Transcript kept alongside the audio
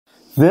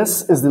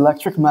This is the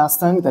electric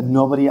Mustang that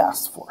nobody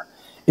asked for.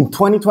 In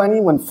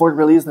 2020, when Ford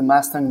released the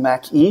Mustang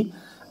Mach E,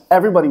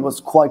 everybody was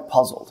quite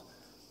puzzled.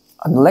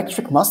 An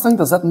electric Mustang,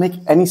 does that make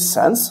any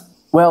sense?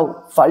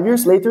 Well, 5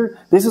 years later,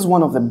 this is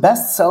one of the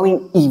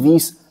best-selling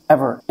EVs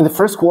ever. In the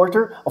first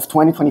quarter of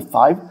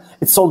 2025,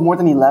 it sold more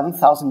than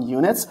 11,000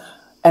 units,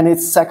 and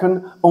it's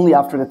second only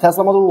after the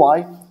Tesla Model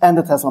Y and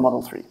the Tesla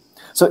Model 3.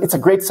 So it's a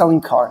great selling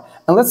car,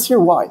 and let's hear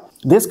why.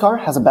 This car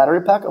has a battery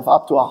pack of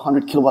up to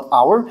 100 kilowatt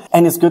hour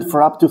and is good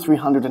for up to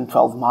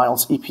 312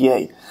 miles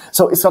EPA.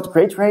 So it's got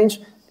great range,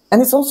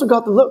 and it's also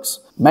got the looks.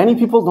 Many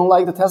people don't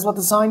like the Tesla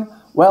design.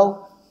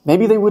 Well,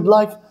 maybe they would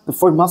like the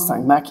Ford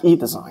Mustang Mach E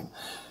design.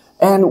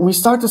 And we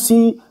start to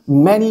see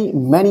many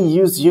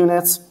used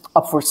units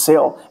up for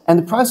sale, and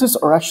the prices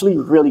are actually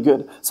really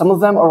good. Some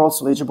of them are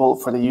also eligible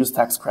for the used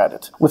tax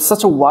credit. With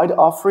such a wide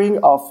offering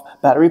of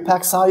battery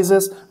pack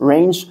sizes,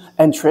 range,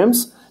 and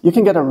trims, you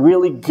can get a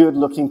really good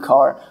looking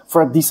car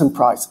for a decent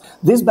price.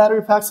 These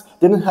battery packs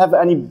didn't have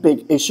any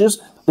big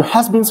issues. There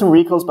has been some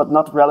recalls, but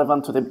not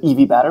relevant to the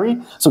EV battery.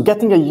 So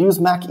getting a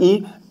used Mach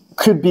E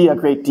could be a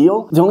great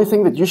deal. The only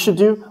thing that you should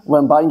do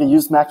when buying a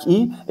used Mach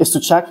E is to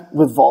check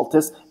with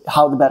Voltest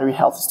how the battery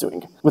health is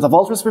doing. With a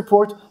Voltest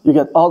report, you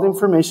get all the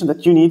information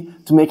that you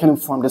need to make an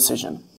informed decision.